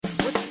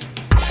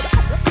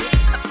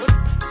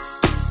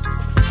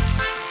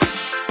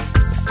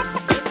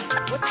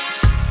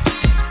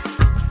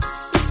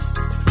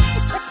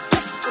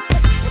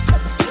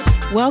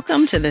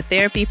Welcome to the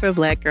Therapy for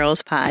Black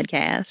Girls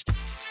podcast,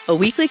 a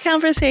weekly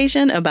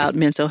conversation about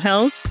mental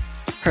health,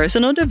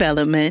 personal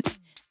development,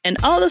 and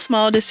all the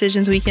small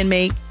decisions we can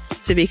make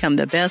to become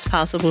the best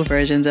possible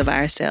versions of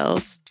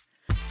ourselves.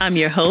 I'm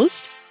your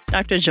host,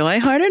 Dr. Joy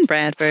Harden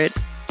Bradford,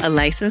 a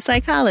licensed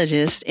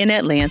psychologist in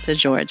Atlanta,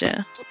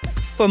 Georgia.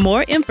 For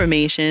more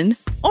information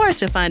or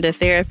to find a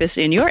therapist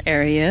in your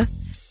area,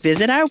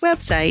 visit our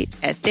website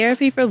at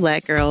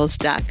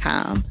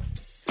therapyforblackgirls.com.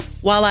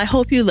 While I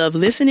hope you love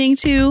listening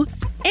to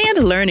and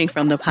learning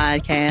from the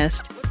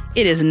podcast,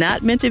 it is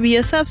not meant to be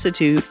a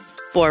substitute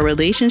for a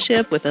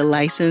relationship with a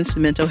licensed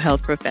mental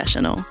health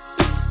professional.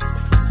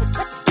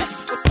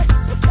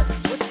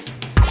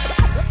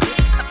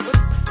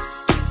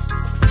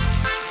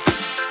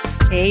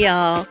 Hey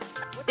y'all,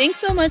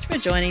 thanks so much for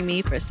joining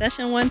me for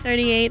session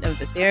 138 of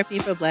the Therapy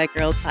for Black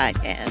Girls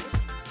podcast.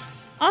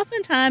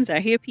 Oftentimes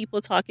I hear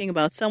people talking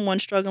about someone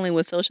struggling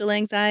with social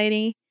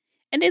anxiety,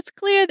 and it's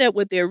clear that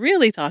what they're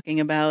really talking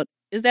about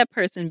is that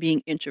person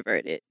being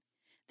introverted.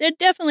 They're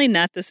definitely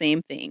not the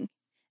same thing,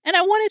 and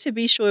I wanted to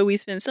be sure we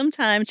spend some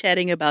time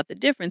chatting about the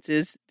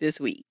differences this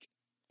week.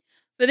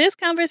 For this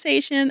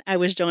conversation, I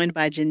was joined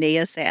by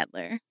Janaya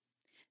Sadler.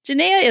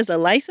 Janaya is a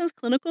licensed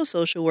clinical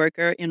social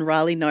worker in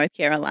Raleigh, North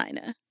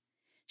Carolina.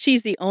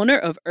 She's the owner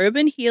of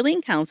Urban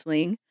Healing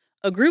Counseling,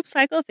 a group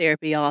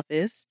psychotherapy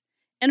office,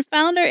 and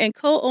founder and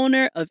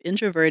co-owner of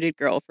Introverted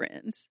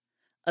Girlfriends,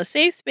 a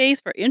safe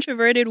space for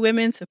introverted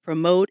women to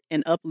promote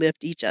and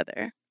uplift each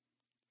other.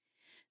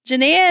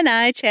 Janaya and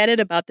I chatted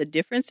about the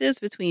differences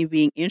between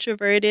being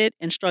introverted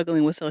and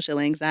struggling with social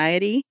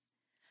anxiety,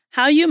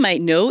 how you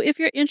might know if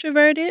you're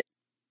introverted,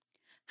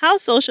 how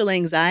social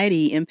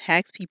anxiety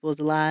impacts people's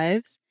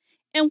lives,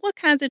 and what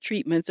kinds of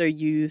treatments are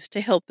used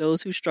to help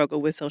those who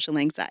struggle with social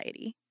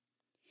anxiety.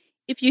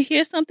 If you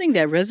hear something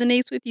that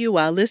resonates with you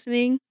while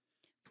listening,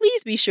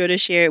 please be sure to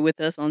share it with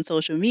us on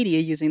social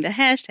media using the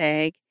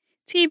hashtag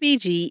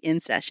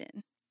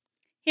TBGInSession.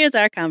 Here's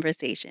our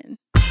conversation.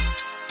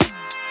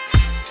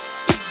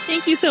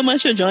 Thank you so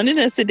much for joining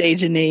us today,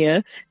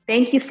 Janaya.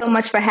 Thank you so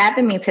much for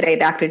having me today,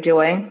 Dr.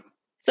 Joy.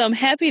 So I'm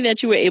happy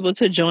that you were able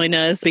to join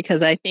us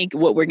because I think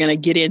what we're going to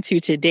get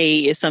into today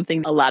is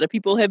something a lot of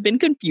people have been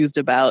confused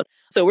about.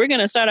 So we're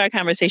going to start our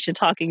conversation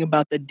talking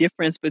about the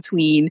difference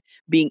between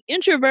being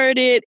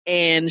introverted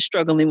and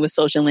struggling with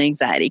social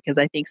anxiety, because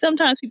I think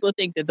sometimes people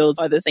think that those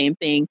are the same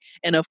thing,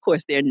 and of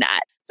course they're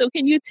not. So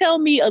can you tell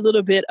me a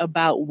little bit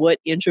about what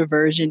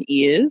introversion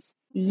is?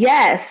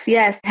 Yes.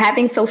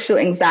 Having social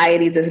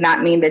anxiety does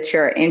not mean that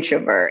you're an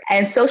introvert.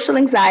 And social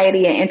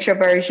anxiety and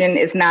introversion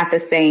is not the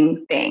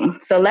same thing.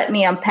 So let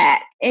me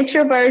unpack.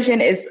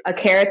 Introversion is a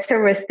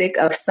characteristic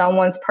of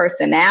someone's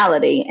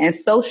personality, and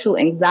social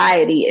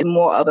anxiety is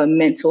more of a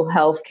mental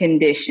health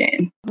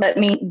condition. Let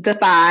me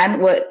define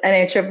what an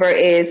introvert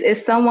is.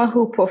 It's someone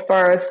who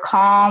prefers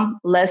calm,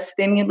 less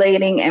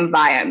stimulating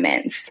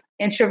environments.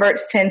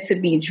 Introverts tend to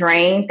be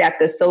drained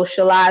after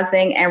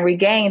socializing and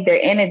regain their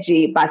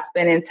energy by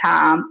spending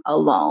time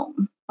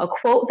alone. A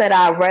quote that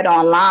I read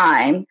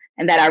online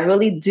and that I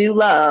really do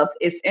love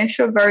is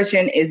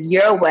introversion is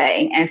your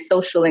way and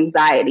social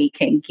anxiety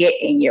can get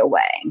in your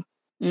way.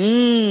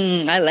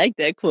 I like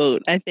that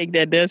quote. I think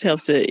that does help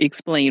to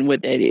explain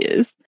what that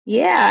is.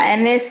 Yeah,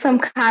 and there's some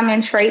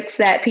common traits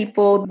that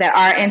people that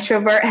are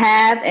introvert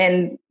have,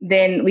 and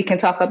then we can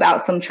talk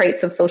about some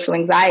traits of social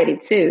anxiety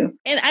too.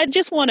 And I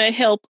just want to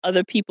help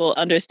other people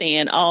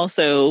understand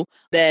also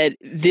that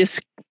this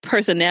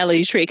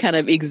personality trait kind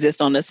of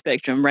exists on the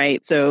spectrum,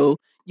 right? So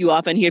you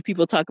often hear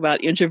people talk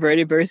about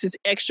introverted versus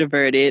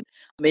extroverted.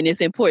 And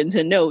it's important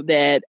to note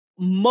that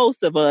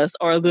most of us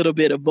are a little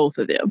bit of both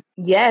of them.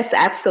 Yes,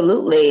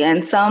 absolutely.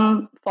 And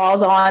some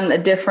falls on a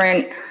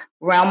different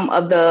realm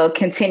of the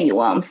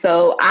continuum.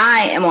 So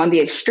I am on the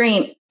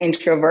extreme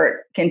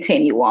introvert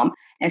continuum,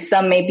 and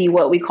some may be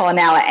what we call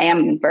now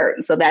an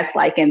ambivert. So that's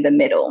like in the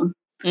middle.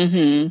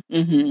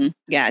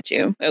 Got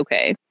you.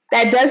 Okay.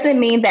 That doesn't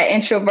mean that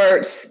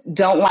introverts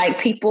don't like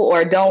people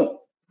or don't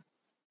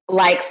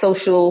like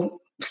social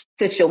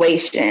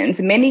situations.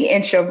 Many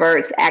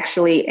introverts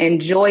actually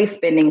enjoy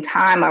spending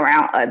time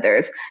around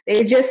others.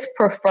 They just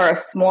prefer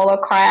smaller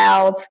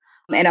crowds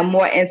and a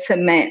more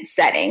intimate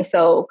setting.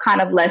 So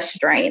kind of less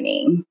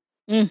draining.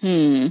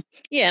 Yeah,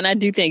 and I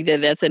do think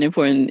that that's an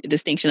important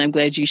distinction. I'm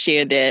glad you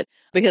shared that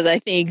because I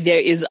think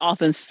there are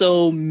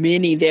so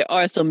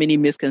many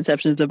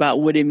misconceptions about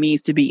what it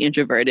means to be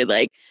introverted.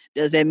 Like,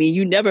 does that mean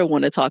you never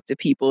want to talk to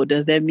people?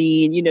 Does that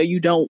mean, you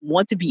don't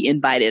want to be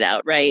invited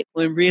out, right?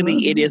 When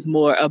really it is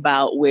more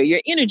about where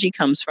your energy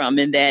comes from,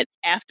 and that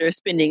after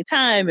spending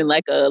time in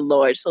like a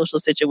large social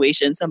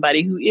situation,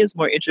 somebody who is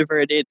more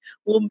introverted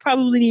will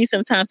probably need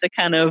some time to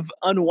kind of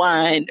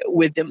unwind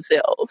with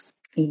themselves.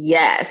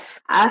 Yes.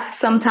 I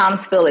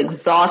sometimes feel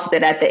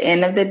exhausted at the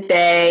end of the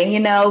day,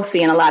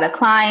 seeing a lot of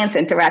clients,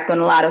 interacting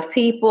with a lot of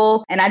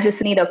people, and I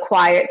just need a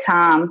quiet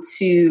time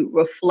to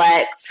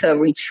reflect, to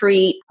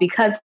retreat,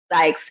 because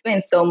I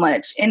expend so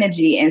much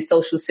energy in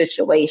social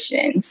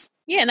situations.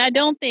 Yeah, and I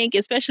don't think,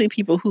 especially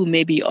people who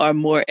maybe are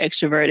more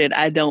extroverted,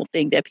 I don't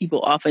think that people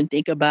often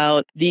think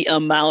about the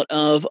amount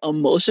of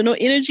emotional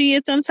energy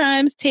it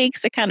sometimes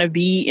takes to kind of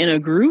be in a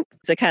group,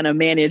 to kind of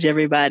manage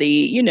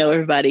everybody,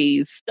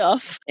 everybody's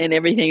stuff and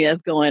everything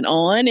that's going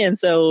on. And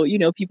so,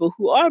 people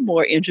who are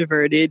more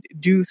introverted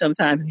do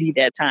sometimes need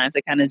that time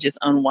to kind of just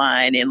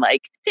unwind and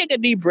like take a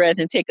deep breath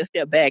and take a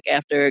step back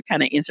after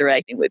kind of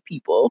interacting with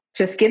people.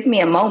 Just give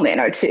me a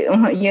moment or two,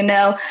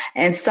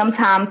 and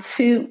sometimes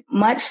too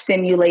much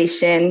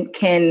stimulation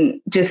can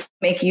just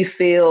make you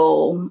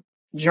feel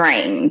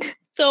drained.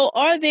 So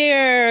are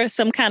there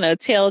some kind of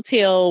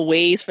telltale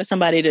ways for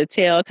somebody to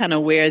tell kind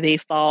of where they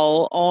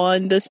fall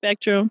on the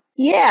spectrum?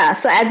 Yeah.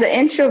 So as an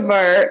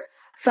introvert,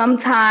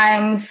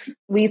 sometimes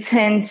we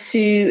tend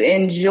to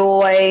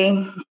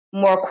enjoy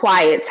more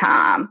quiet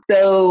time.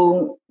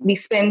 So we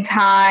spend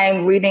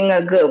time reading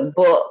a good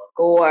book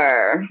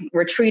or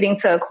retreating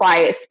to a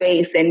quiet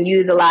space and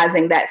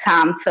utilizing that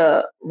time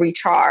to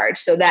recharge.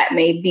 So that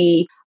may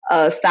be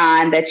a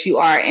sign that you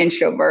are an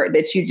introvert,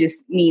 that you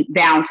just need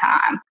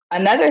downtime.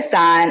 Another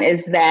sign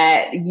is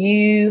that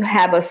you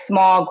have a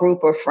small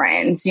group of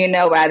friends,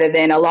 rather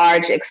than a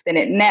large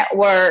extended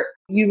network.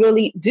 You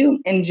really do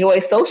enjoy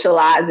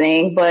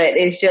socializing, but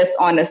it's just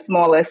on a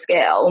smaller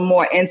scale, a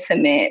more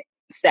intimate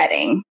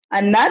setting.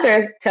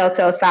 Another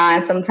telltale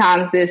sign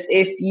sometimes is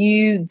if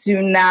you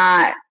do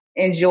not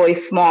enjoy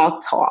small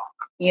talk.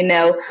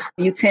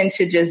 You tend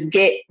to just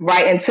get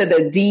right into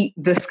the deep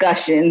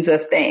discussions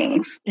of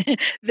things.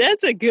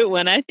 That's a good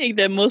one. I think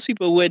that most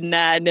people would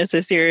not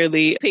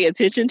necessarily pay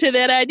attention to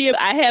that idea.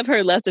 I have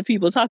heard lots of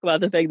people talk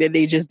about the fact that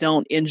they just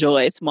don't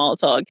enjoy small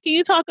talk. Can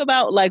you talk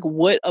about like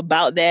what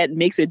about that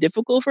makes it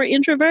difficult for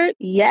introverts?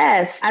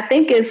 Yes, I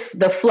think it's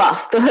the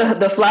fluff,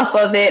 the fluff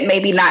of it,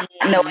 maybe not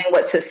knowing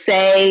what to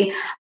say.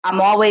 I'm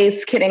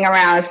always kidding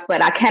around,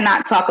 but I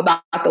cannot talk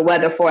about the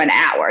weather for an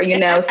hour,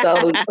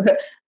 so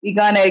we're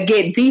going to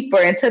get deeper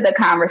into the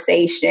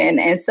conversation.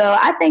 And so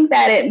I think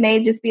that it may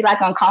just be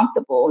like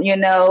uncomfortable,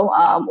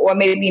 or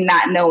maybe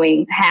not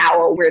knowing how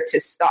or where to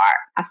start.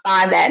 I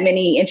find that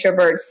many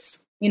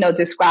introverts,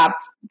 describe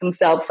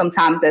themselves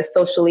sometimes as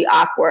socially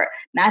awkward.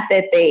 Not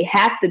that they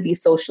have to be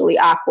socially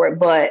awkward,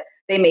 but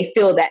they may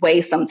feel that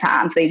way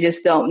sometimes. They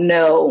just don't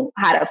know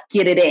how to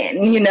get it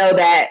in,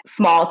 that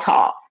small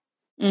talk.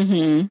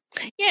 Mm-hmm.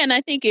 Yeah, and I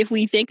think if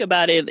we think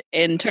about it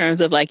in terms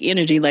of like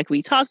energy, like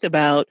we talked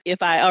about,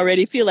 if I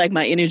already feel like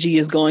my energy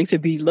is going to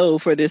be low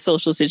for this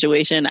social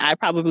situation, I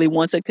probably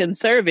want to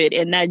conserve it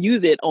and not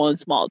use it on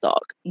small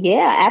talk.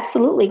 Yeah,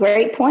 absolutely.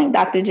 Great point,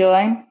 Dr.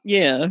 Joy.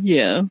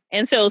 Yeah.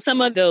 And so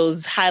some of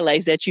those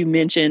highlights that you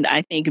mentioned,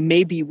 I think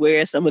maybe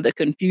where some of the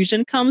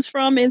confusion comes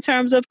from in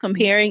terms of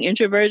comparing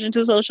introversion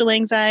to social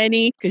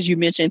anxiety, because you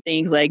mentioned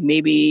things like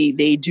maybe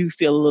they do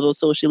feel a little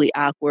socially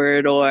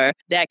awkward or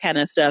that kind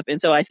of stuff.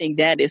 And so I think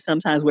that is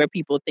sometimes where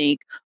people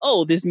think,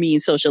 oh, this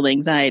means social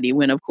anxiety,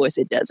 when of course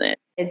it doesn't.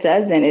 It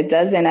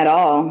doesn't at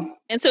all.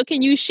 And so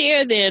can you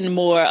share then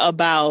more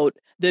about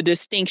the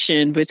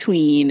distinction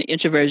between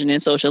introversion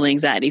and social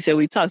anxiety? So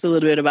we talked a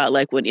little bit about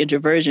like what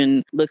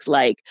introversion looks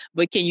like,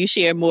 but can you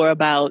share more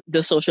about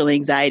the social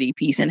anxiety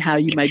piece and how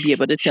you might be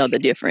able to tell the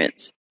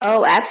difference?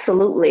 Oh,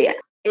 absolutely.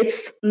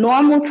 It's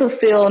normal to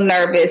feel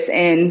nervous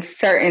in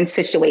certain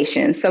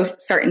situations, so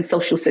certain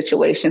social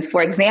situations.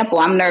 For example,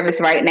 I'm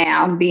nervous right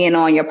now being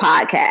on your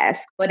podcast,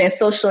 but in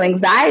social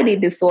anxiety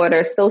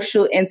disorder,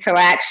 social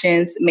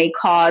interactions may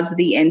cause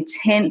the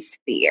intense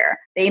fear.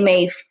 They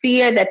may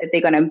fear that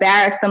they're going to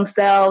embarrass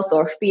themselves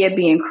or fear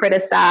being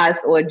criticized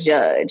or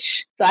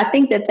judged. So I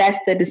think that that's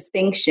the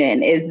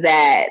distinction, is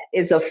that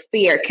is a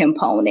fear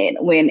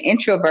component when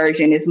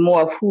introversion is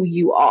more of who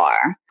you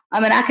are.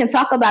 I can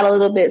talk about a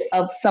little bit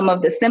of some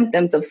of the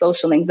symptoms of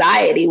social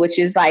anxiety, which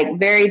is like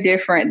very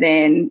different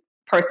than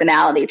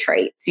personality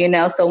traits,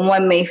 So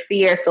one may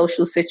fear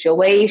social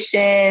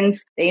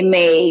situations. They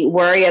may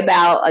worry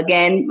about,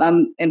 again,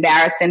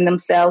 embarrassing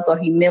themselves or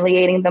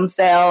humiliating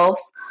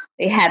themselves.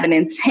 They have an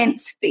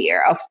intense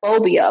fear, a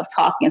phobia of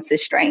talking to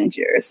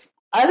strangers.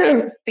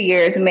 Other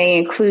fears may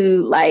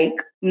include like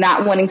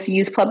not wanting to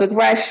use public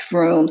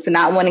restrooms,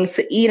 not wanting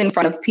to eat in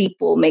front of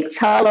people, make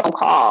telephone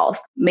calls,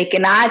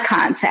 making eye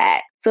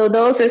contact. So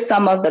those are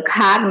some of the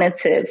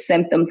cognitive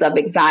symptoms of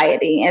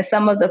anxiety. And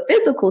some of the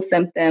physical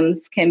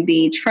symptoms can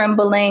be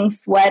trembling,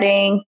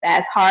 sweating,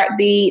 fast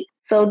heartbeat.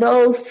 So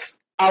those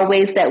are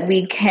ways that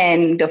we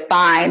can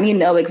define,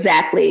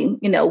 exactly,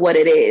 what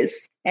it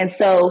is. And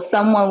so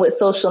someone with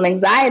social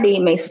anxiety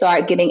may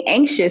start getting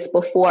anxious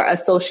before a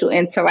social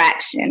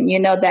interaction,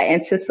 that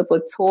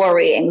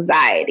anticipatory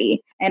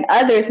anxiety. And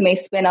others may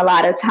spend a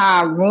lot of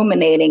time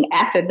ruminating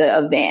after the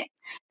event.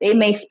 They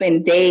may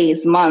spend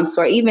days, months,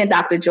 or even,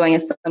 Dr. Joy, in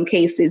some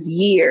cases,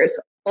 years,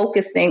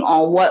 focusing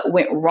on what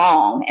went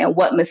wrong and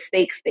what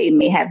mistakes they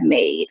may have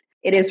made.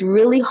 It is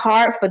really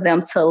hard for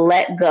them to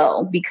let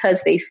go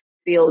because they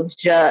feel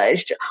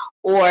judged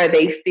or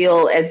they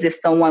feel as if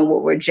someone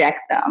will reject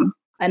them.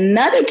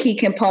 Another key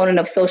component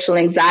of social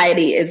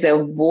anxiety is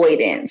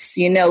avoidance.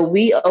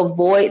 We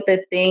avoid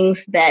the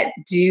things that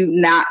do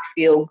not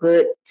feel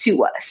good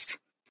to us.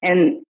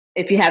 And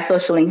if you have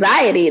social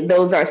anxiety,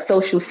 those are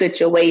social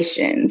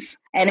situations.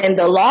 And in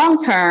the long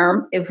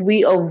term, if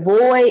we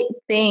avoid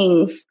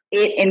things,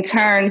 it in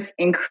turns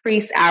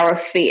increase our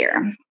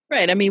fear.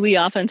 Right. I mean, we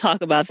often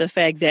talk about the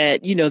fact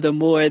that, the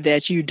more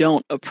that you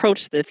don't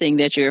approach the thing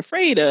that you're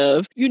afraid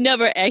of, you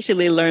never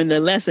actually learn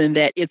the lesson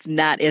that it's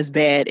not as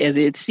bad as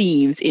it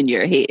seems in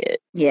your head.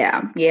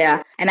 Yeah.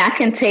 And I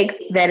can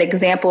take that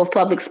example of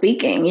public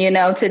speaking,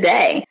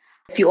 today.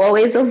 If you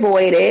always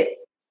avoid it,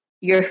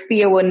 your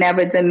fear will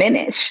never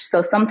diminish.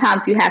 So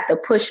sometimes you have to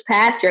push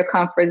past your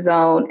comfort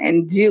zone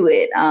and do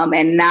it,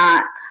 and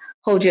not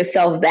hold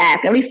yourself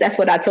back. At least that's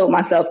what I told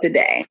myself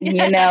today,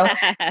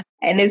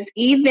 And it's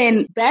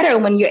even better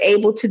when you're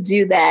able to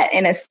do that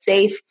in a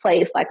safe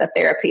place like a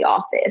therapy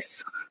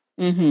office.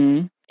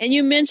 Mm-hmm. And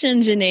you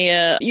mentioned,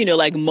 Janaya,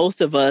 like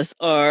most of us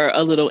are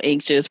a little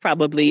anxious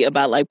probably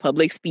about like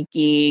public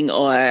speaking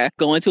or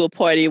going to a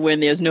party when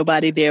there's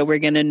nobody there we're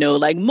going to know.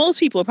 Like most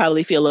people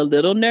probably feel a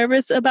little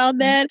nervous about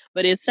that.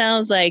 But it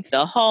sounds like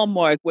the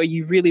hallmark where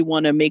you really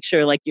want to make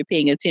sure like you're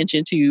paying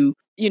attention to,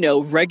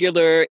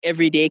 regular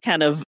everyday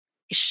kind of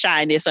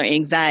shyness or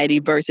anxiety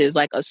versus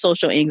like a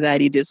social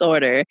anxiety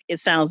disorder, it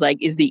sounds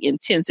like is the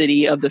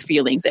intensity of the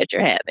feelings that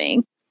you're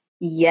having.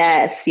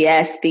 Yes,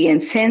 the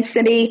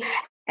intensity.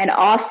 And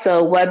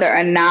also whether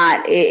or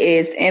not it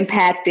is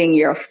impacting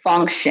your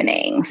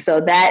functioning.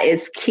 So that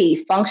is key,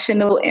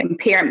 functional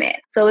impairment.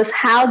 So it's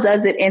how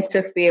does it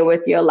interfere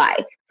with your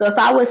life? So if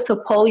I was to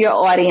poll your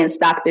audience,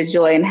 Dr.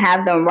 Joy, and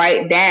have them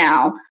write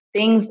down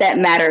things that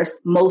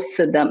matters most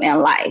to them in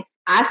life,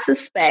 I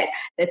suspect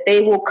that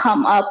they will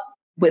come up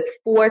with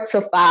 4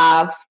 to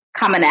 5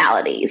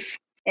 commonalities.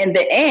 In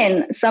the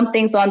end, some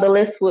things on the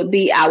list would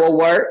be our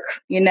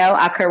work,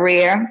 our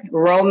career,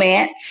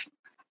 romance,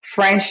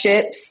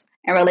 friendships,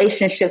 and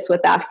relationships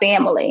with our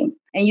family.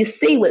 And you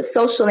see, with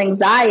social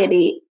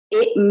anxiety,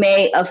 it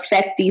may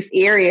affect these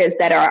areas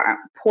that are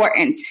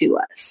important to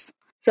us.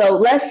 So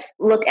let's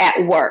look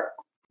at work.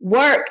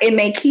 Work, it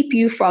may keep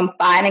you from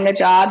finding a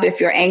job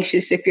if you're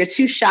anxious, if you're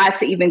too shy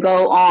to even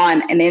go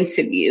on an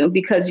interview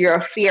because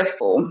you're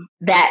fearful.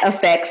 That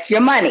affects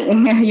your money,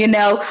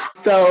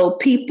 So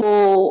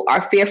people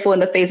are fearful in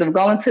the face of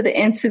going to the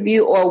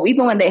interview, or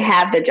even when they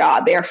have the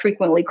job, they're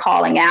frequently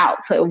calling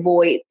out to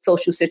avoid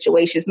social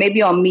situations.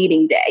 Maybe on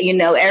meeting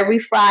day, every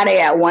Friday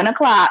at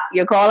 1:00,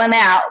 you're calling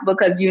out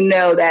because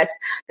that's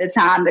the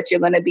time that you're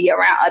going to be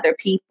around other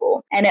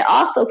people. And it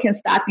also can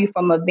stop you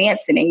from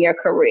advancing in your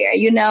career,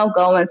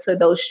 going to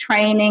those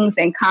trainings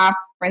and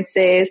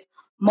conferences.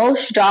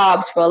 Most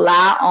jobs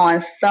rely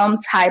on some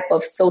type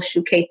of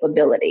social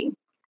capability.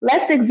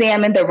 Let's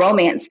examine the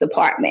romance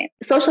department.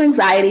 Social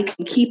anxiety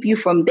can keep you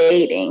from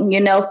dating,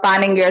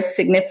 finding your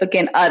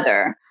significant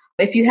other.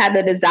 If you have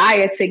the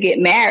desire to get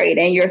married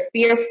and you're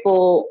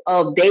fearful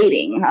of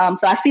dating.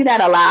 So I see that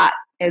a lot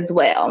as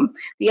well.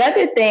 The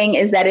other thing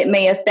is that it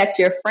may affect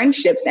your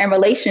friendships and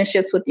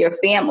relationships with your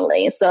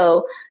family.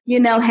 So,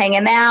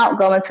 hanging out,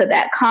 going to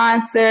that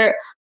concert,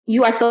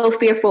 you are so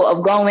fearful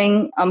of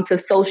going to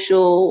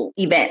social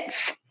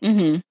events.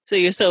 Mm-hmm. So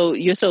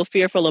you're so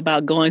fearful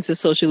about going to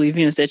social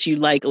events that you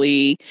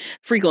likely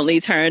frequently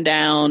turn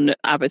down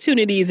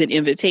opportunities and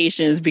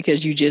invitations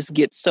because you just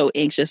get so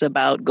anxious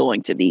about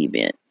going to the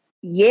event.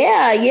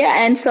 Yeah.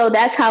 And so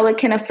that's how it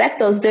can affect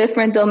those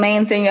different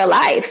domains in your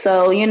life.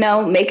 So,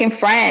 making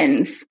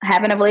friends,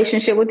 having a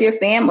relationship with your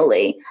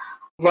family,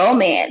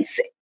 romance,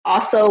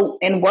 also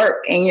in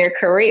work, in your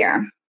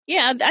career.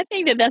 Yeah, I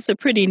think that that's a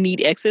pretty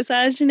neat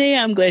exercise,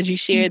 Janaya. I'm glad you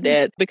shared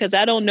that because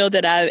I don't know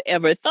that I've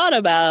ever thought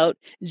about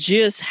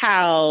just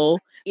how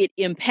it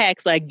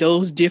impacts like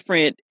those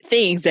different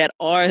things that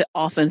are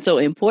often so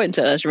important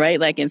to us, right?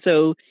 Like, and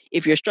so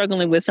if you're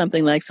struggling with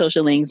something like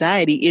social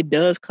anxiety, it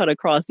does cut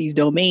across these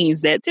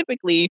domains that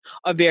typically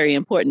are very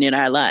important in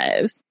our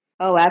lives.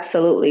 Oh,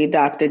 absolutely,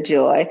 Dr.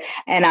 Joy.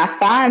 And I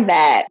find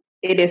that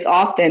it is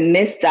often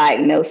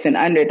misdiagnosed and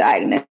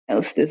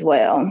underdiagnosed as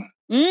well.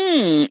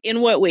 In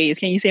what ways?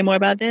 Can you say more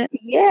about that?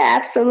 Yeah,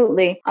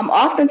 absolutely.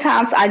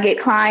 Oftentimes I get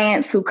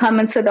clients who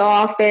come into the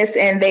office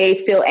and they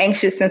feel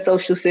anxious in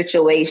social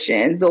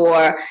situations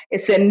or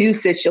it's a new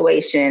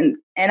situation.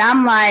 And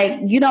I'm like,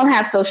 you don't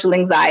have social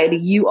anxiety.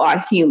 You are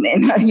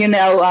human.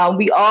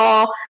 We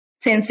all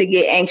tend to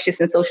get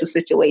anxious in social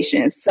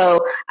situations.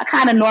 So I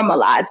kind of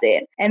normalize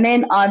it. And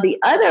then on the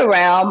other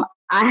realm,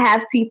 I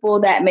have people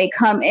that may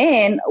come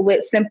in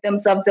with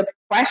symptoms of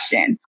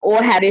depression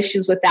or have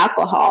issues with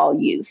alcohol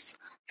use.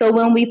 So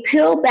when we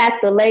peel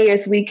back the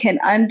layers, we can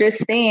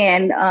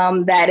understand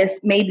that it's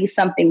maybe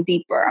something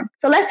deeper.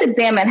 So let's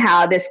examine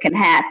how this can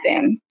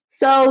happen.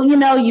 So,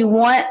 you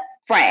want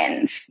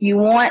friends, you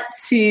want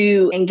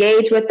to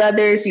engage with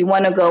others, you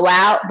want to go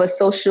out, but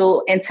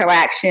social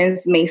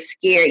interactions may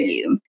scare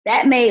you.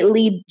 That may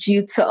lead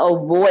you to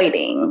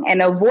avoiding,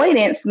 and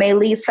avoidance may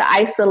lead to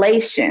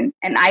isolation,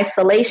 and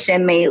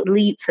isolation may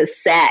lead to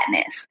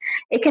sadness.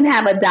 It can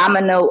have a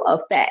domino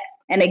effect.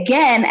 And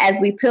again, as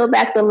we peel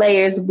back the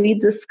layers, we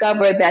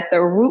discover that the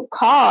root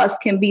cause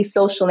can be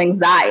social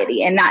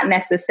anxiety and not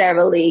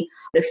necessarily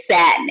the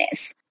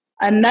sadness.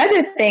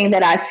 Another thing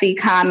that I see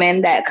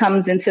common that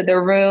comes into the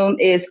room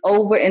is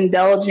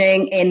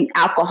overindulging in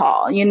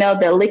alcohol.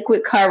 The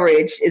liquid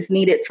courage is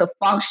needed to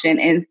function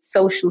in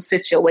social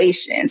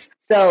situations.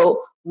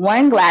 So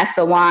one glass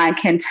of wine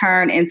can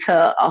turn into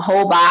a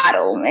whole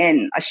bottle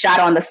and a shot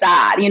on the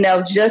side,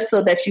 just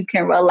so that you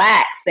can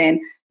relax and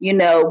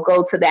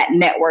go to that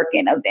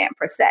networking event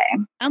per se.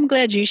 I'm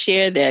glad you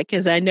shared that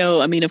because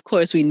of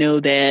course, we know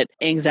that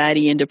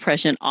anxiety and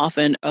depression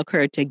often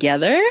occur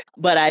together,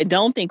 but I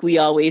don't think we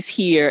always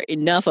hear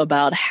enough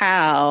about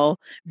how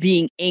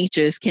being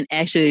anxious can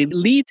actually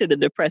lead to the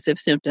depressive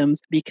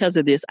symptoms because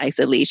of this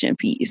isolation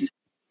piece.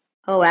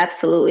 Oh,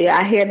 absolutely.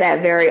 I hear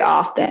that very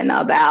often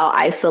about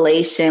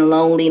isolation,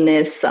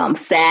 loneliness,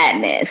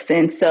 sadness.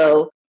 And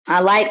so I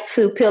like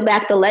to peel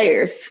back the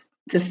layers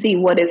to see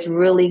what is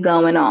really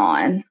going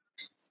on.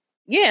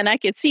 Yeah, and I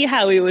could see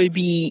how it would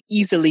be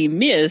easily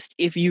missed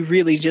if you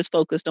really just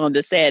focused on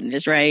the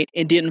sadness, right?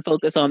 And didn't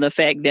focus on the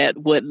fact that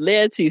what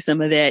led to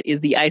some of that is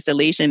the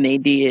isolation they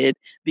did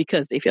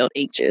because they felt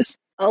anxious.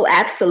 Oh,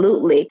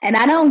 absolutely. And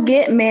I don't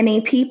get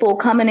many people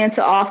coming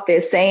into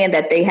office saying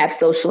that they have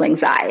social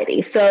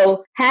anxiety.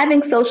 So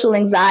having social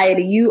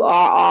anxiety, you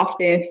are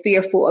often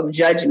fearful of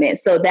judgment.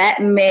 So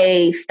that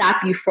may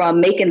stop you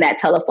from making that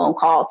telephone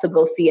call to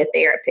go see a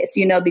therapist,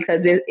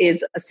 because it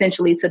is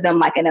essentially to them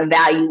like an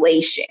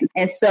evaluation.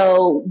 And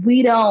so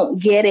we don't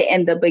get it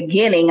in the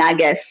beginning, I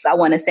guess I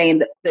want to say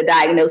in the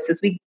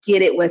diagnosis. We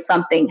get it when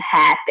something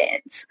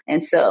happens.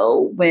 And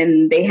so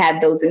when they have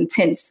those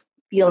intense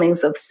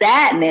feelings of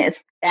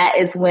sadness, that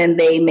is when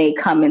they may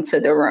come into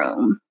the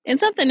room. And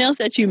something else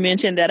that you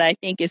mentioned that I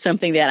think is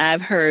something that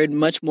I've heard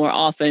much more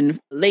often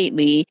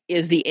lately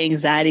is the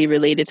anxiety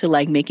related to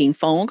like making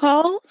phone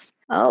calls.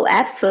 Oh,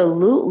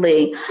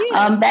 absolutely.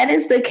 Yeah. That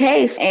is the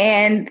case.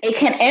 And it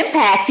can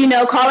impact,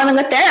 calling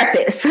a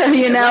therapist, Right.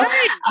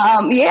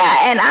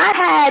 And I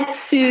had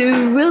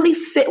to really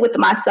sit with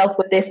myself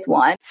with this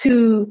one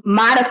to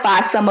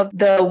modify some of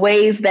the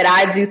ways that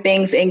I do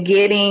things in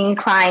getting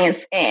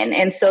clients in.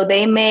 And so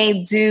they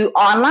may do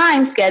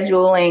online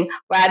scheduling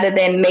rather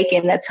than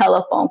making a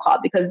telephone call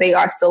because they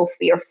are so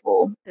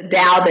fearful to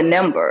dial the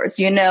numbers,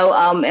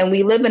 and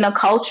we live in a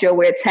culture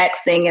where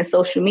texting and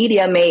social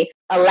media may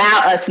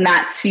allow us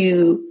not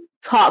to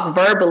talk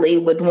verbally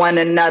with one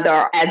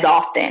another as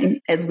often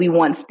as we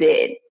once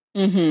did.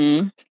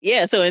 Mm-hmm.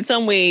 Yeah. So in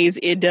some ways,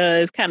 it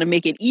does kind of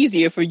make it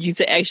easier for you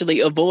to actually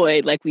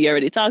avoid, like we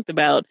already talked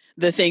about,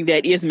 the thing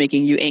that is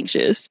making you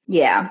anxious.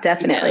 Yeah,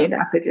 definitely, Yeah.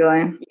 Dr.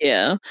 Joy.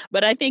 Yeah.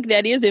 But I think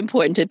that is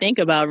important to think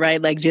about,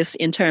 right? Like just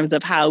in terms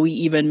of how we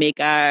even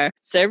make our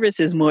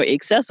services more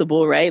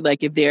accessible, right?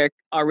 Like if they're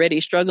already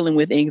struggling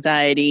with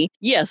anxiety,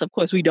 yes, of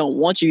course, we don't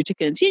want you to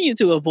continue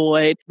to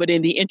avoid, but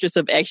in the interest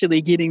of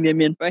actually getting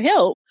them in for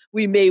help,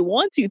 we may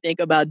want to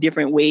think about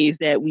different ways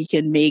that we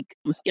can make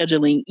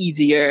scheduling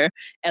easier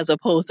as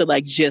opposed to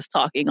like just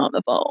talking on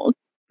the phone.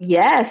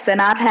 Yes.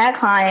 And I've had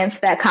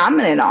clients that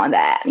commented on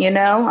that,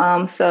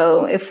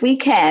 so if we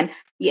can,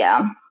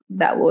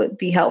 that would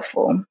be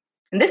helpful.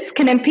 And this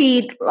can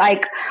impede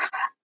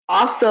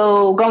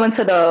also going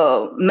to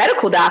the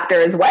medical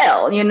doctor as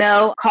well,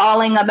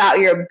 calling about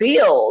your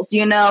bills,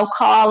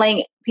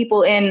 calling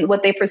people in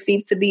what they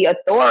perceive to be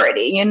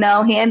authority,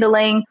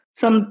 handling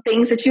some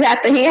things that you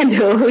have to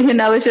handle,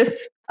 it's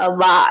just a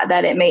lot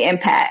that it may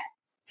impact.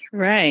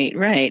 Right,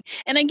 right.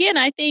 And again,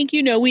 I think,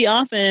 we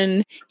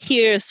often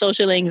hear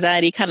social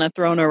anxiety kind of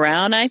thrown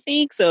around, I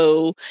think.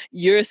 So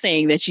you're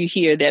saying that you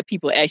hear that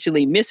people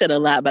actually miss it a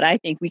lot, but I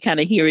think we kind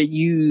of hear it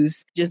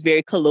used just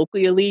very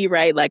colloquially,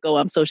 right? Like, oh,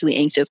 I'm socially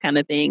anxious kind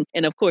of thing.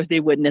 And of course, they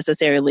wouldn't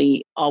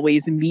necessarily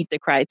always meet the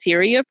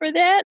criteria for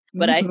that.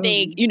 But I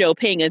think,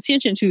 paying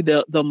attention to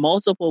the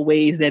multiple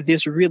ways that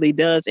this really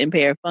does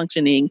impair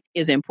functioning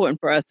is important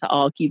for us to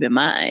all keep in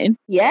mind.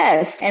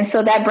 Yes. And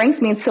so that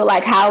brings me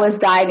to how it's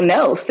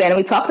diagnosed. And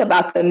we talked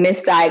about the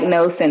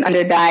misdiagnosed and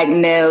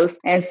underdiagnosed.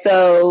 And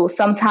so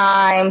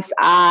sometimes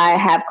I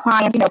have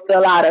clients,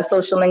 fill out a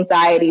social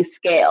anxiety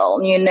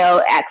scale,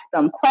 ask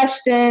them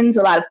questions,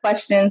 a lot of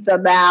questions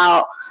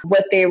about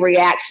what their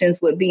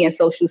reactions would be in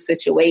social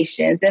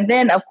situations. And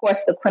then, of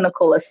course, the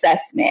clinical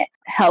assessment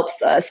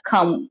helps us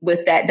come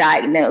with that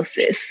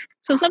diagnosis.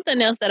 So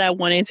something else that I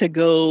wanted to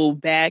go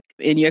back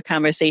in your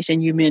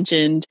conversation, you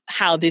mentioned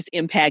how this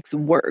impacts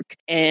work.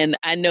 And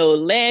I know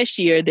last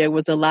year there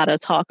was a lot of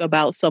talk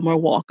about Summer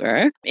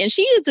Walker. And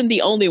she isn't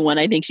the only one.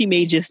 I think she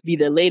may just be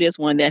the latest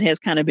one that has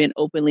kind of been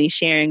openly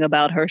sharing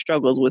about her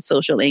struggles with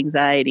social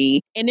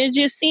anxiety. And it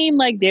just seemed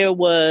like there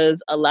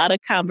was a lot of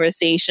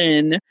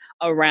conversation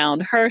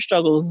around her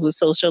struggles with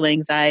social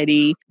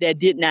anxiety that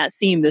did not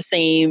seem the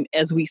same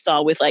as we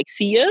saw with like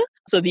Sia.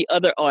 So the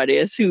other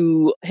artist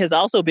who has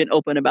also been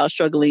open about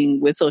struggling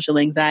with social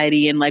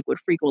anxiety and like would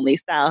frequently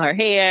style her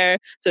hair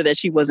so that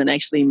she wasn't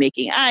actually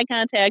making eye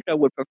contact or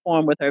would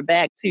perform with her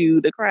back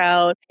to the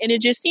crowd. And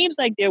it just seems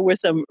like there were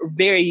some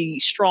very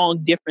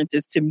strong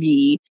differences to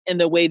me in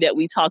the way that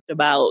we talked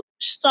about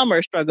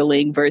Summer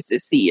struggling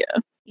versus Sia.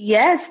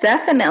 Yes,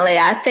 definitely.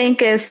 I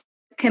think it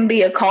can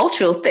be a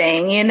cultural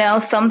thing.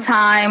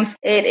 Sometimes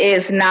it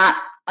is not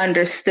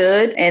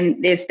understood,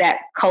 and it's that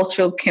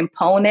cultural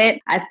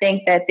component. I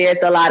think that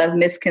there's a lot of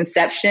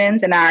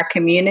misconceptions in our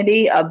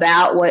community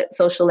about what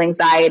social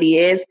anxiety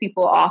is.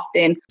 People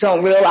often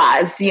don't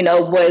realize,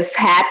 what's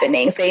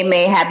happening. So they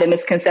may have the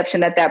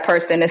misconception that that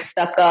person is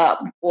stuck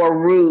up or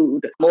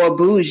rude or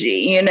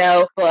bougie,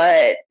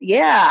 but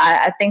yeah,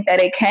 I think that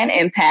it can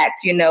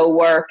impact,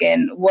 work,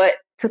 and what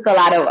took a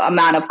lot of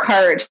amount of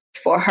courage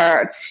for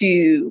her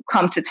to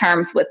come to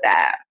terms with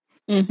that.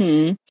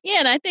 Mm-hmm. Yeah,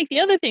 and I think the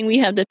other thing we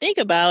have to think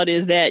about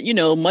is that,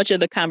 much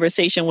of the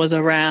conversation was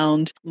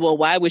around, well,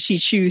 why would she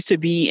choose to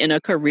be in a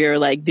career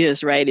like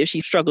this, right? If she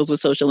struggles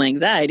with social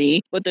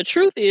anxiety. But the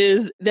truth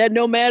is that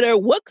no matter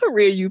what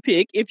career you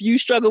pick, if you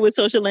struggle with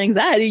social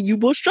anxiety, you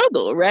will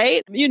struggle,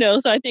 right?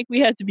 So I think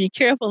we have to be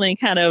careful in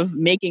kind of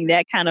making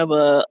that kind of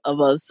a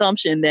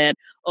assumption that,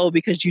 oh,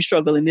 because you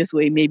struggle in this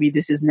way, maybe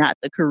this is not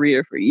the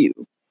career for you.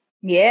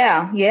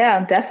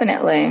 Yeah,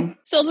 definitely.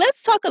 So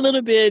let's talk a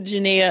little bit,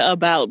 Janaya,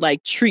 about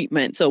like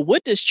treatment. So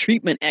what does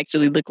treatment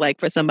actually look like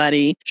for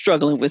somebody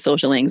struggling with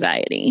social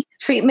anxiety?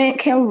 Treatment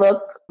can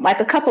look like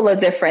a couple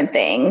of different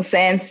things.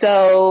 And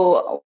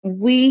so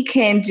we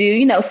can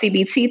do,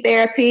 CBT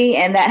therapy,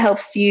 and that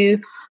helps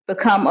you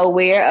become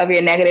aware of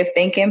your negative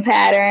thinking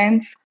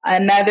patterns.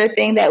 Another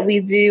thing that we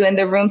do in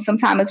the room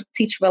sometimes is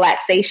teach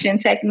relaxation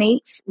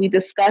techniques. We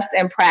discuss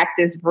and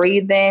practice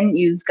breathing,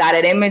 use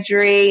guided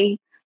imagery,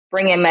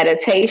 bring in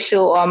meditation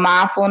or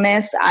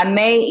mindfulness. I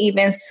may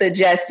even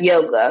suggest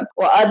yoga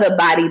or other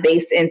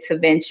body-based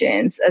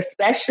interventions,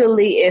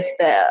 especially if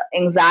the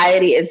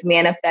anxiety is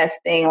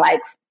manifesting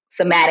like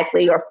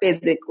somatically or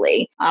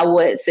physically. I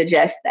would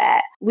suggest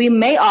that. We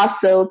may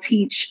also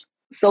teach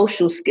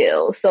social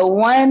skills. So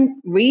one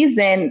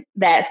reason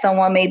that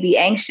someone may be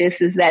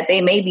anxious is that they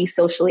may be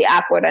socially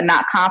awkward or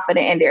not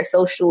confident in their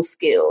social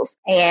skills.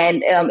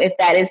 And if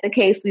that is the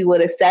case, we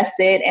would assess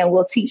it, and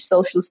we'll teach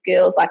social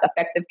skills like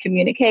effective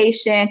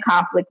communication,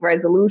 conflict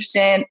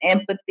resolution,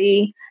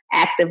 empathy,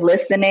 active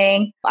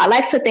listening. I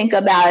like to think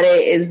about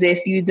it as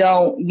if you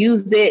don't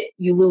use it,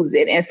 you lose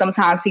it. And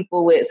sometimes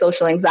people with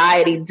social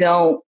anxiety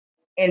don't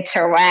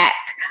interact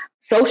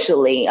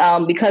socially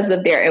because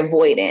of their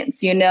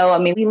avoidance. We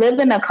live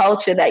in a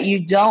culture that you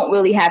don't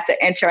really have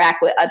to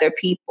interact with other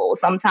people.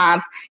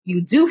 Sometimes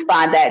you do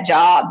find that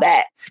job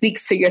that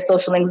speaks to your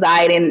social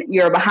anxiety and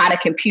you're behind a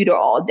computer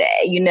all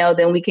day.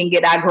 Then we can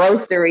get our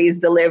groceries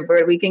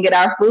delivered, we can get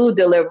our food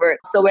delivered.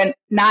 So we're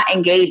not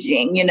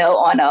engaging,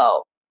 on a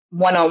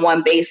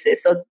one-on-one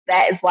basis. So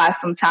that is why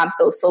sometimes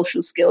those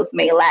social skills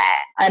may lag.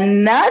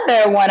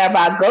 Another one of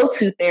our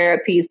go-to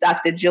therapies,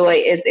 Dr.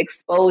 Joy, is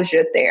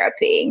exposure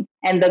therapy.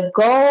 And the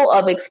goal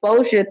of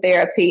exposure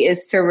therapy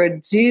is to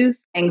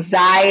reduce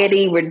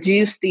anxiety,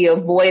 reduce the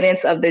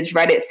avoidance of the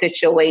dreaded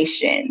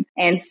situation.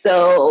 And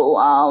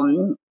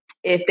so,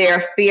 if they're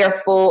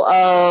fearful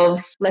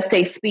of, let's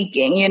say,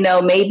 speaking,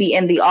 maybe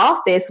in the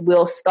office,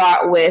 we'll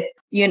start with,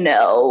 an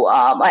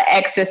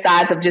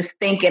exercise of just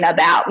thinking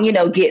about,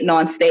 getting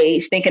on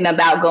stage, thinking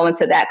about going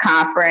to that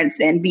conference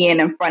and being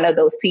in front of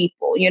those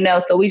people,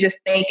 so we just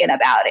thinking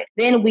about it.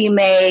 Then we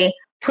may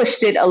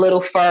push it a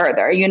little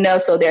further,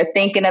 so they're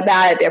thinking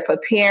about it, they're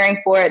preparing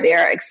for it,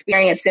 they're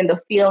experiencing the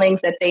feelings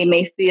that they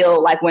may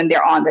feel like when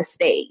they're on the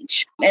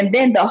stage. And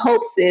then the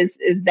hopes is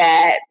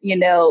that,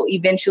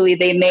 eventually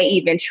they may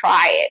even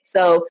try it.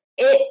 So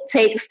it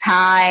takes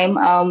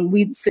time.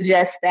 We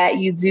suggest that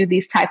you do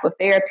these type of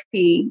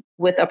therapy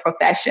with a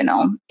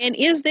professional. And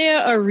is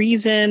there a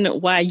reason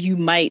why you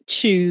might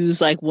choose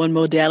like one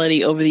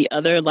modality over the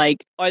other?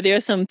 Like, are there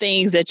some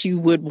things that you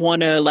would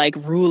want to like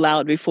rule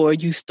out before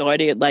you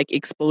started like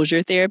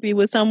exposure therapy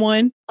with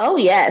someone? Oh,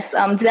 yes.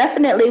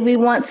 Definitely we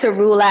want to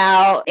rule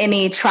out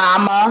any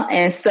trauma.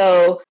 And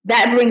so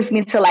that brings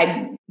me to like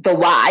the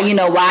why,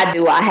 why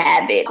do I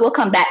have it? We'll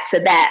come back to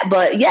that.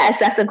 But yes,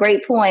 that's a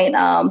great point.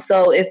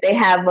 So if they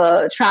have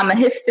a trauma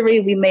history,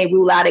 we may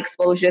rule out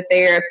exposure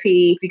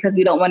therapy because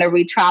we don't want to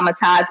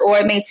re-traumatize, or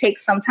it may take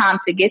some time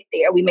to get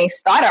there. We may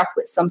start off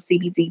with some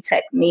CBT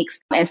techniques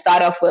and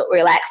start off with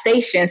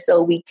relaxation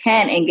so we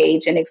can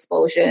engage in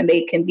exposure and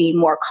they can be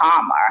more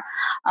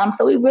calmer.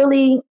 So we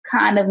really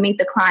kind of meet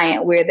the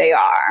client where they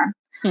are.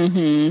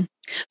 Mm-hmm.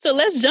 So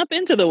let's jump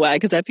into the why,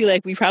 because I feel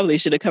like we probably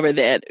should have covered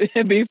that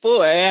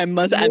before. I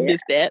missed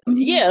that. Mm-hmm.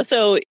 Yeah.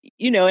 So,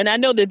 and I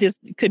know that this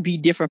could be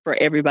different for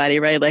everybody,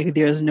 right? Like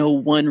there's no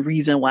one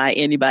reason why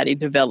anybody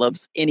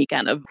develops any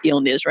kind of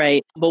illness,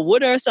 right? But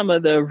what are some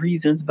of the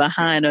reasons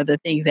behind or the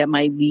things that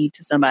might lead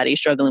to somebody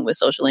struggling with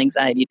social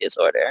anxiety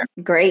disorder?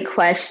 Great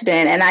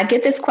question. And I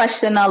get this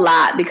question a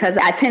lot because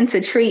I tend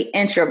to treat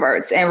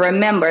introverts. And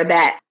remember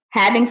that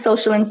having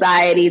social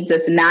anxiety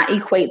does not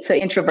equate to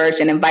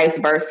introversion and vice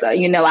versa.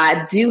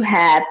 I do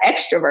have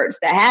extroverts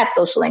that have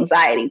social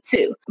anxiety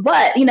too.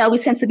 But, we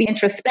tend to be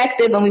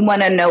introspective and we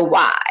want to know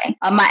why.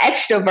 My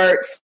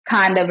extroverts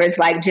kind of is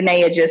like,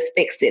 Janaya, just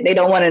fix it. They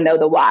don't want to know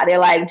the why. They're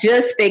like,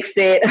 just fix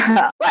it.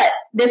 But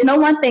there's no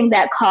one thing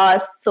that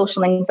caused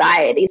social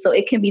anxiety. So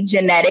it can be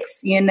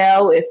genetics,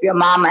 if your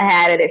mama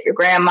had it, if your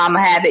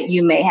grandmama had it,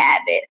 you may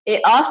have it.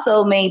 It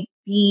also may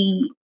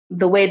be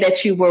the way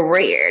that you were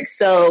reared.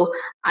 So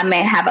I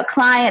may have a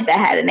client that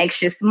had an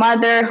anxious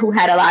mother who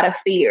had a lot of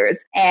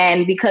fears.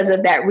 And because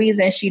of that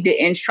reason, she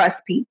didn't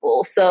trust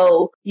people.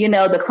 So,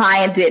 the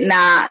client did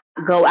not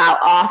go out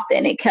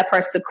often. It kept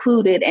her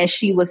secluded and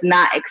she was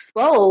not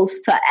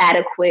exposed to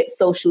adequate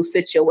social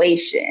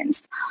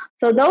situations.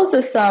 So those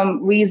are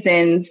some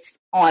reasons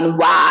on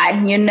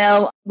why,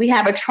 we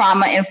have a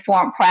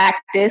trauma-informed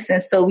practice.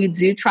 And so we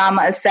do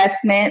trauma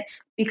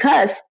assessments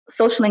because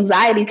social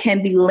anxiety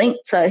can be linked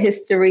to a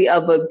history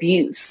of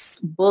abuse,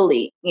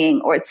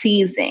 bullying, or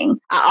teasing.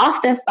 I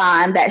often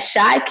find that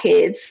shy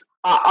kids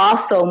are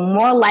also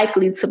more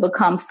likely to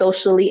become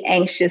socially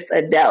anxious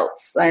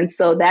adults. And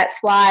so that's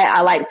why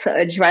I like to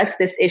address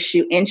this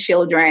issue in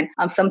children.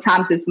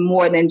 Sometimes it's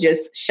more than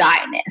just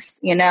shyness,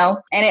 and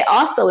it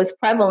also is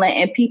prevalent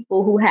in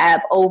people who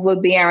have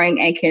overbearing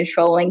and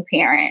controlling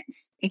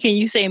parents. And can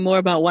you say more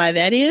about why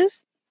that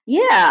is?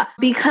 Yeah,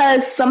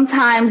 because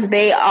sometimes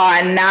they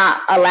are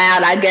not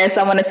allowed, I guess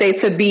I want to say,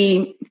 to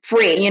be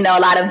free. A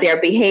lot of their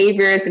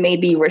behaviors may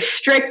be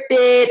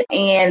restricted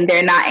and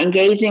they're not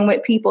engaging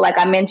with people. Like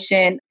I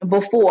mentioned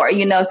before,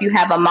 if you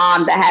have a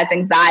mom that has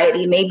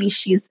anxiety, maybe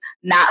she's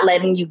not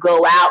letting you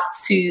go out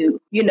to,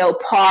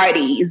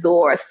 parties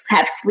or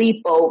have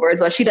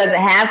sleepovers, or she doesn't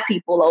have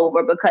people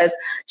over because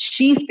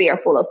she's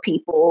fearful of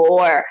people,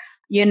 or,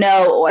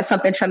 or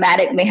something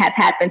traumatic may have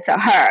happened to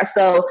her.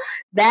 So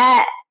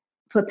that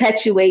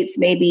perpetuates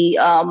maybe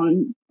a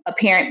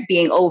parent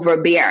being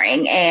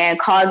overbearing and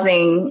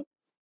causing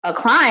a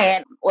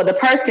client or the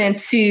person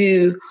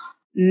to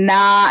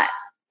not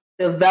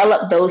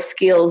develop those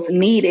skills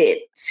needed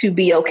to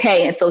be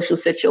okay in social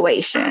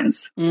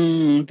situations.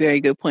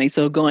 Very good point.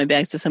 So going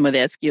back to some of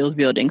that skills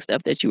building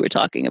stuff that you were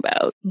talking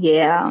about.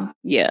 Yeah.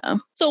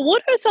 So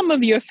what are some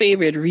of your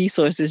favorite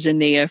resources,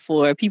 Janaya,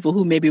 for people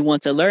who maybe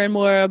want to learn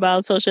more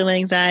about social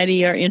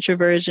anxiety or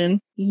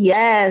introversion?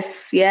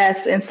 Yes.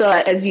 And so,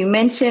 as you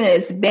mentioned,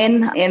 it's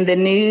been in the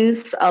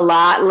news a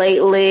lot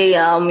lately.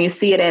 You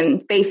see it in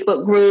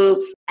Facebook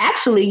groups.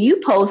 Actually, you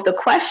posed a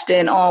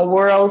question on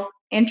World's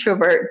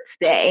Introverts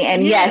Day.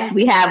 And yes,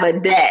 we have a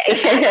day.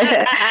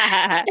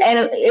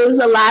 And it was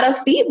a lot of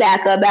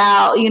feedback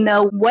about,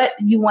 what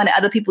you wanted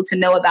other people to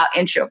know about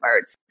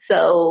introverts.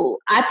 So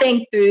I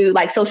think through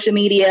like social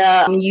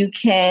media, you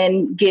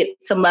can get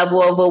some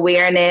level of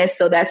awareness.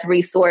 So that's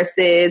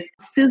resources.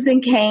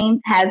 Susan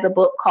Cain has a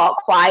book called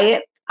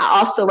Quiet. I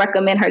also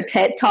recommend her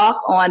TED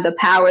Talk on the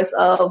powers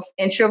of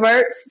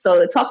introverts. So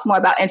it talks more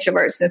about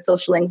introverts and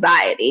social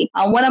anxiety.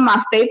 One of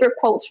my favorite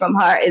quotes from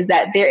her is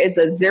that there is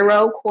a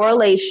zero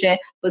correlation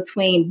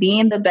between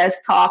being the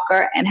best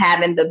talker and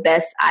having the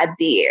best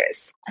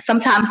ideas.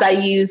 Sometimes I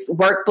use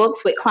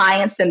workbooks with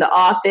clients in the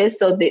office.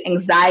 So the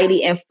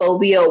anxiety and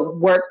phobia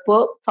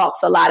workbook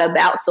talks a lot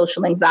about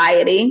social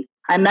anxiety.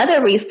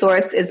 Another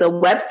resource is a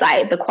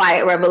website, The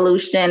Quiet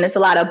Revolution. There's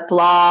a lot of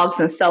blogs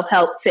and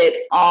self-help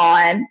tips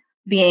on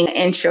being an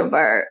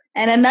introvert.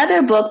 And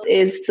another book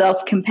is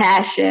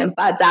Self-Compassion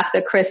by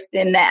Dr.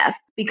 Kristen Neff,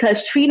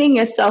 because treating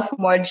yourself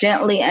more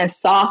gently and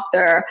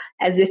softer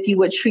as if you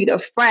would treat a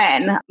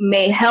friend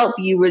may help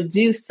you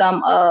reduce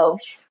some of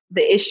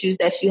the issues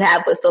that you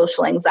have with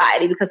social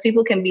anxiety, because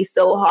people can be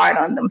so hard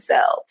on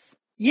themselves.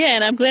 Yeah,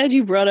 and I'm glad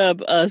you brought up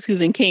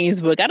Susan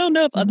Cain's book. I don't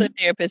know if other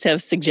therapists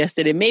have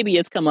suggested it. Maybe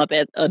it's come up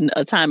at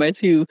a time or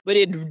two, but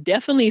it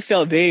definitely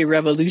felt very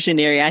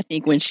revolutionary, I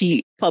think, when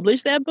she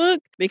published that book,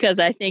 because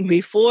I think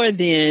before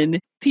then,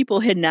 people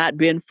had not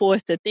been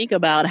forced to think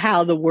about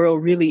how the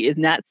world really is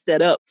not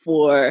set up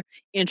for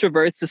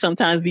introverts to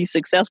sometimes be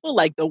successful.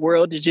 Like the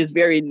world is just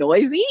very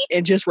noisy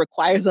and just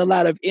requires a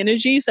lot of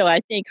energy. So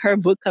I think her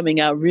book coming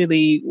out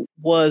really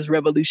was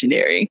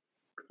revolutionary.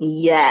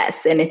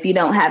 Yes. And if you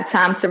don't have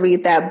time to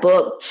read that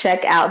book,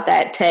 check out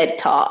that TED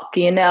Talk,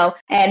 and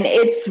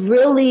it's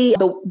really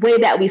the way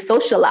that we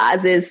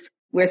socialize is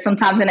we're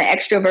sometimes in an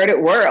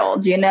extroverted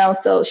world,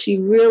 so she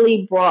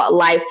really brought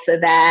life to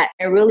that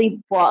and really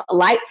brought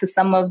light to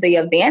some of the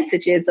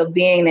advantages of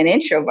being an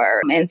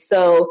introvert. And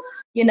so,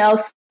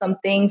 some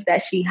things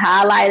that she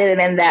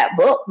highlighted in that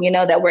book,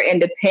 that we're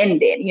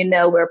independent,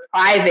 we're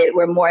private,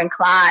 we're more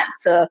inclined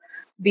to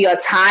be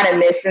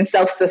autonomous and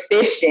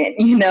self-sufficient.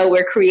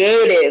 We're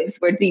creatives,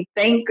 we're deep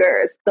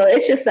thinkers. So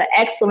it's just an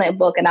excellent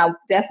book, and I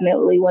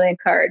definitely would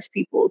encourage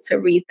people to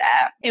read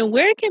that. And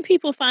where can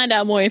people find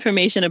out more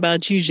information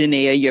about you,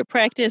 Janaya, your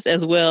practice,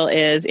 as well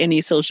as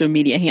any social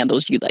media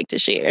handles you'd like to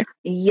share?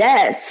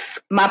 Yes,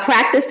 my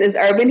practice is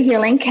Urban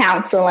Healing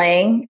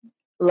Counseling,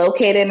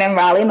 located in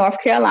Raleigh, North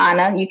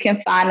Carolina. You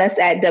can find us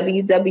at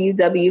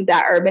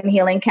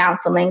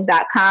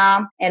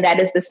www.urbanhealingcounseling.com, and that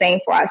is the same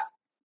for us.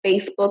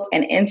 Facebook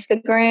and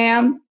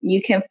Instagram.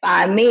 You can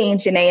find me,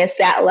 Janaya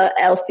Sadler,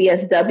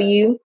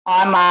 LCSW,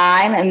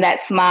 online, and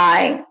that's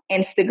my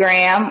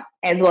Instagram.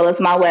 as well as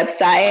my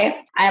website.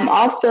 I'm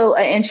also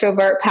an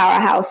Introvert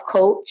Powerhouse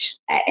coach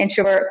at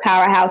Introvert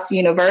Powerhouse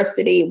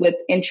University with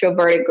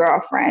Introverted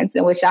Girlfriends,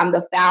 in which I'm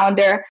the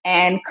founder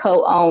and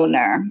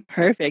co-owner.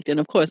 Perfect. And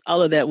of course,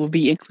 all of that will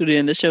be included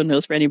in the show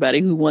notes for anybody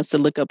who wants to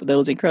look up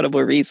those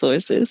incredible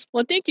resources.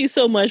 Well, thank you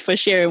so much for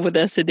sharing with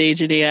us today,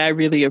 Janaya. I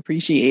really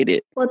appreciate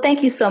it. Well,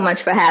 thank you so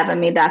much for having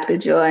me, Dr.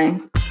 Joy.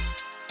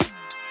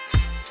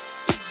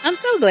 I'm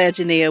so glad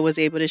Janaya was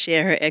able to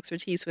share her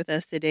expertise with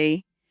us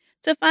today.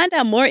 To find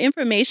out more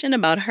information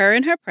about her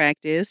and her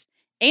practice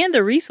and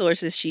the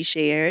resources she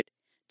shared,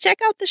 check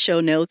out the show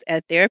notes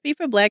at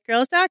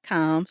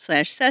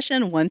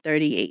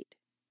therapyforblackgirls.com/session138.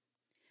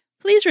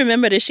 Please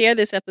remember to share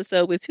this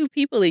episode with 2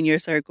 people in your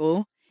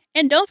circle,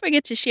 and don't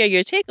forget to share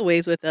your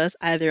takeaways with us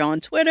either on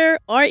Twitter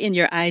or in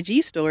your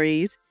IG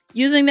stories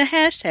using the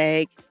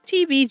hashtag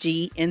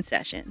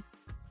TBGInSession.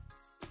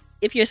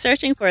 If you're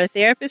searching for a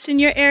therapist in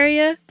your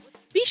area,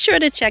 be sure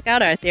to check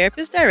out our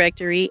therapist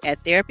directory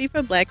at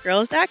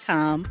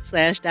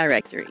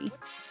therapyforblackgirls.com/directory.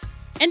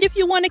 And if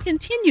you want to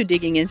continue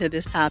digging into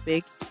this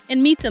topic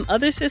and meet some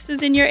other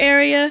sisters in your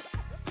area,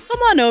 come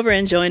on over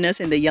and join us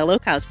in the Yellow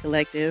Couch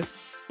Collective,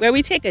 where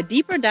we take a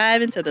deeper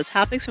dive into the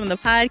topics from the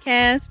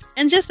podcast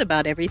and just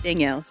about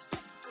everything else.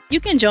 You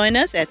can join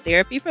us at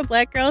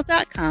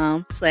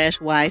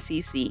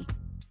therapyforblackgirls.com/YCC.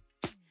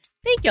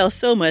 Thank y'all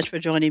so much for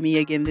joining me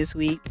again this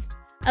week.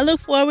 I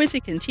look forward to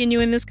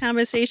continuing this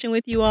conversation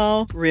with you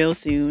all real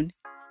soon.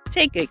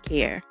 Take good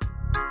care.